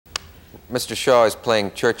Mr. Shaw is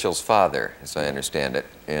playing Churchill's father, as I understand it,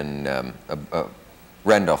 in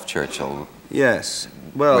Randolph Churchill. Yes.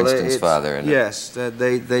 Well, Winston's father. Yes.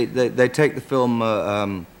 They take the film,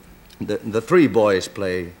 the three boys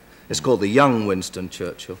play, it's called The Young Winston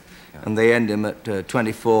Churchill, and they end him at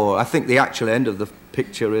 24. I think the actual end of the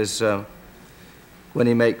picture is when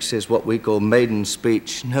he makes his, what we call, maiden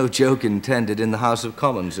speech, no joke intended, in the House of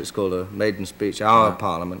Commons. It's called a maiden speech, our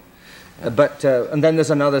Parliament. And then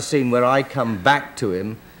there's another scene where I come back to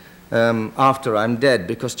him after I'm dead,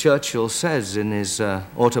 because Churchill says in his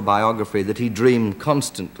autobiography that he dreamed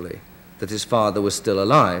constantly that his father was still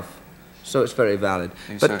alive. So it's very valid.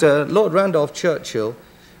 But Lord Randolph Churchill,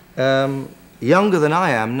 younger than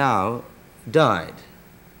I am now, died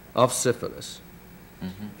of syphilis.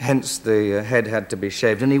 Hence the head had to be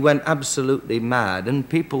shaved, and he went absolutely mad. And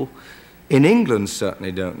people in England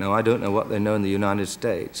certainly don't know. I don't know what they know in the United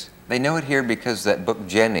States. They know it here because that book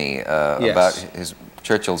Jenny about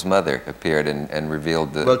Churchill's mother appeared and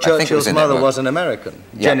revealed the... Well, Churchill's mother was an American,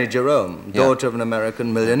 Jenny Jerome, daughter of an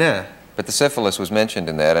American millionaire. But the syphilis was mentioned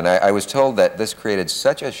in that, and I was told that this created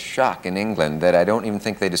such a shock in England that I don't even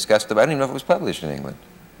think they discussed it. I don't even know if it was published in England.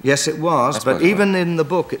 Yes, it was, but even in the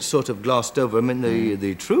book it's sort of glossed over. I mean,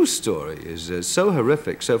 the true story is so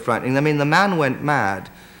horrific, so frightening. I mean, the man went mad,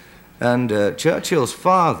 and Churchill's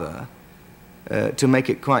father, to make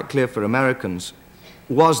it quite clear for Americans,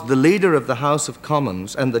 was the leader of the House of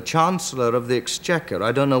Commons and the Chancellor of the Exchequer.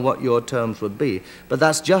 I don't know what your terms would be, but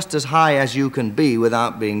that's just as high as you can be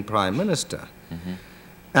without being Prime Minister.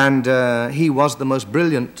 And he was the most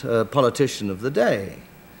brilliant politician of the day.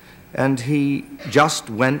 And he just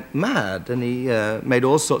went mad, and he made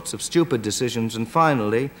all sorts of stupid decisions, and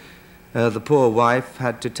finally the poor wife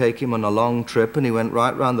had to take him on a long trip, and he went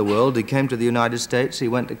right around the world. He came to the United States, he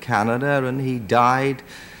went to Canada, and he died.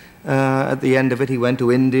 At the end of it, he went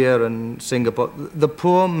to India and Singapore. The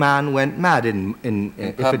poor man went mad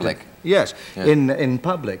in public. Yes, in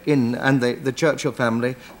public. And the Churchill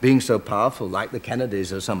family, being so powerful, like the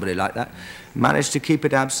Kennedys or somebody like that, managed to keep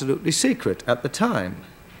it absolutely secret at the time.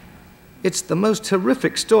 It's the most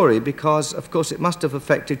horrific story because, of course, it must have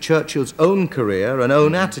affected Churchill's own career and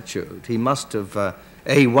own attitude. He must have,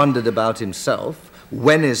 A, wondered about himself,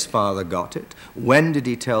 when his father got it, when did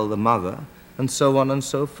he tell the mother, and so on and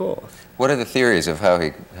so forth. What are the theories of how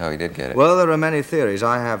he did get it? Well, there are many theories.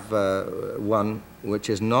 I have one which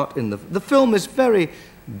is not in the... The film is very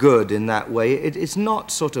good in that way. It's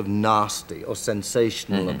not sort of nasty or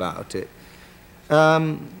sensational about it.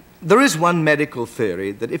 There is one medical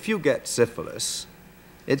theory that if you get syphilis,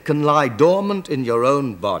 it can lie dormant in your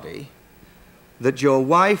own body, that your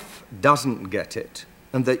wife doesn't get it,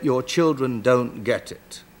 and that your children don't get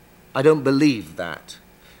it. I don't believe that.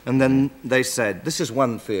 And then they said, this is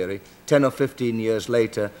one theory, 10 or 15 years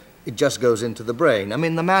later, it just goes into the brain. I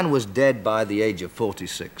mean, the man was dead by the age of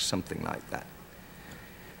 46, something like that.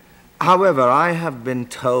 However, I have been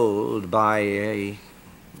told by a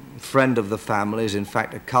friend of the family's, in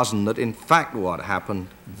fact a cousin, that in fact what happened,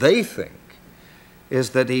 they think,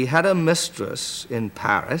 is that he had a mistress in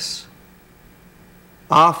Paris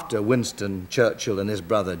after Winston Churchill and his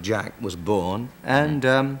brother Jack was born,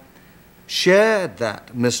 and shared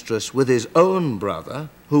that mistress with his own brother,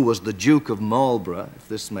 who was the Duke of Marlborough, if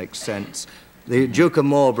this makes sense. The Duke of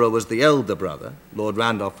Marlborough was the elder brother. Lord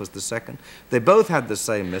Randolph was the second. They both had the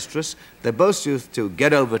same mistress. They both used to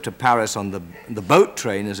get over to Paris on the boat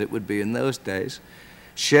train, as it would be in those days,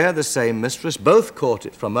 share the same mistress, both caught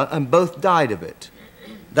it from her, and both died of it.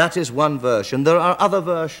 That is one version. There are other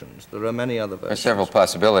versions. There are many other versions. There are several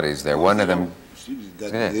possibilities there. One of them...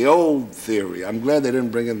 The old theory. I'm glad they didn't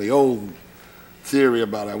bring in the old theory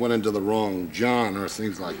about I went into the wrong John or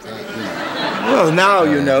things like that. You know. Well, now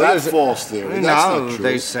you know. That's false theory. That's now not true.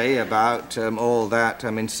 They say about all that. I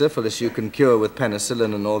mean, syphilis you can cure with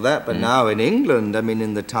penicillin and all that, but now in England, I mean,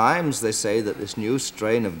 in the Times, they say that this new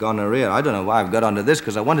strain of gonorrhea, I don't know why I've got onto this,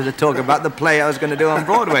 because I wanted to talk about the play I was going to do on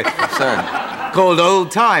Broadway. Called Old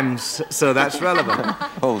Times, so that's relevant.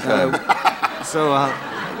 Old Times.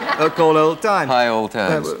 Called Old Times. High Old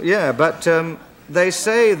Times. Yeah, but they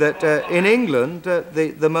say that in England,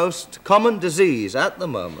 the most common disease at the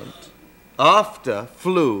moment, after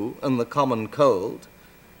flu and the common cold,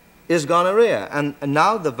 is gonorrhea. And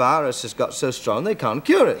now the virus has got so strong they can't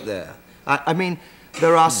cure it there. I mean,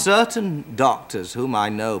 there are certain doctors whom I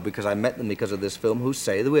know, because I met them because of this film, who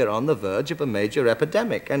say that we're on the verge of a major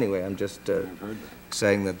epidemic. Anyway, I'm just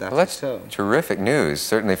saying that that's so. Terrific news,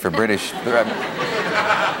 certainly for British...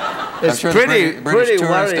 It's sure pretty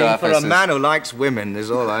worrying for a man is... who likes women, is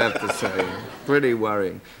all I have to say. Pretty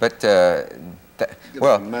worrying. But,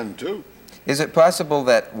 well... men, too. Is it possible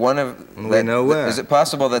that one of... We know where. Is it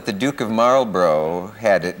possible that the Duke of Marlborough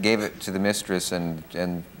had it, gave it to the mistress, and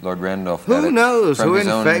Lord Randolph got Who it knows? from Who his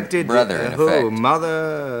own infected brother, in who? effect?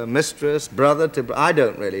 Mother, mistress, brother to... I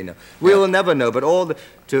don't really know. We'll never know, but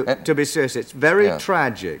to be serious, it's very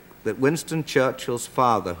tragic that Winston Churchill's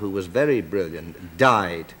father, who was very brilliant,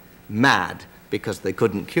 died mad because they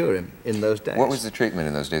couldn't cure him in those days. What was the treatment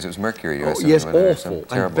in those days? It was mercury. Oh, yes, awful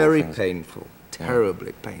and very painful,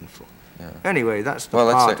 terribly painful. Yeah. Anyway, that's the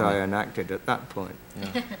Well, part I enacted at that point.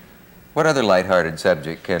 Yeah. What other lighthearted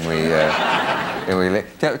subject can we...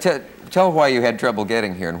 Tell why you had trouble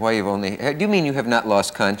getting here and why you've only... Do you mean you have not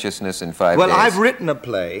lost consciousness in 5 days? Well, I've written a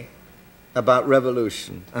play about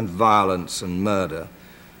revolution and violence and murder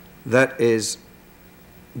that is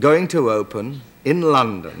going to open in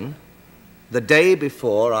London the day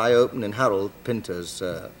before I open in Harold Pinter's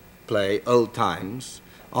play, Old Times,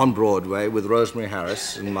 on Broadway with Rosemary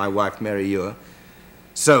Harris and my wife Mary Ewer.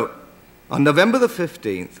 So, on November the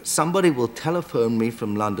 15th, somebody will telephone me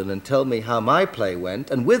from London and tell me how my play went,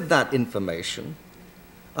 and with that information,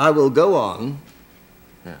 I will go on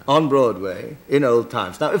Broadway in Old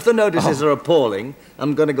Times. Now, if the notices are appalling,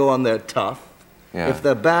 I'm going to go on there tough. Yeah. If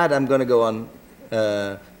they're bad, I'm going to go on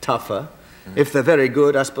tougher. If they're very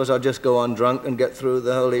good, I suppose I'll just go on drunk and get through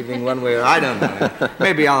the whole evening one way or I don't know.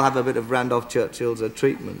 Maybe I'll have a bit of Randolph Churchill's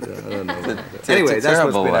treatment. I don't know. Anyway, that's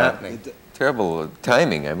what's been happening. Terrible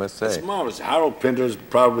timing, I must say. It's marvelous. Harold Pinter's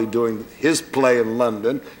probably doing his play in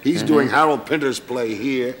London. He's doing Harold Pinter's play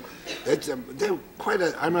here. They're quite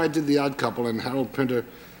a... I mean, I did The Odd Couple, and Harold Pinter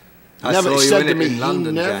never said to me,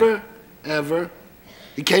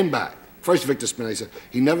 he came back. First Victor Spinelli said,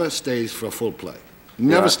 he never stays for a full play.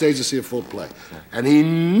 Never stays to see a full play. And he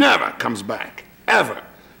never comes back, ever.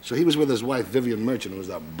 So he was with his wife, Vivian Merchant, who was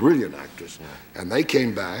a brilliant actress. And they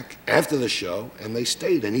came back after the show, and they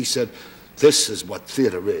stayed. And he said, this is what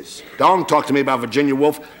theater is. Don't talk to me about Virginia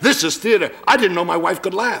Woolf. This is theater. I didn't know my wife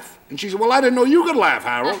could laugh. And she said, well, I didn't know you could laugh,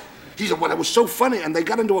 Harold. He said, well, it was so funny. And they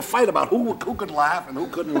got into a fight about who could laugh and who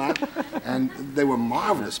couldn't laugh. And they were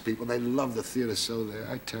marvelous people. They loved the theater so there.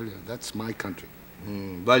 I tell you, that's my country.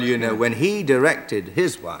 Well, you know, when he directed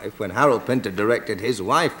his wife, when Harold Pinter directed his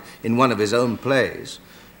wife in one of his own plays,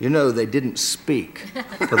 you know, they didn't speak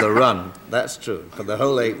for the run. That's true. For the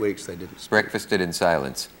whole 8 weeks, they didn't speak. Breakfasted in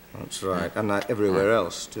silence. That's right. And everywhere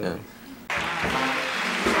else, too. Yeah.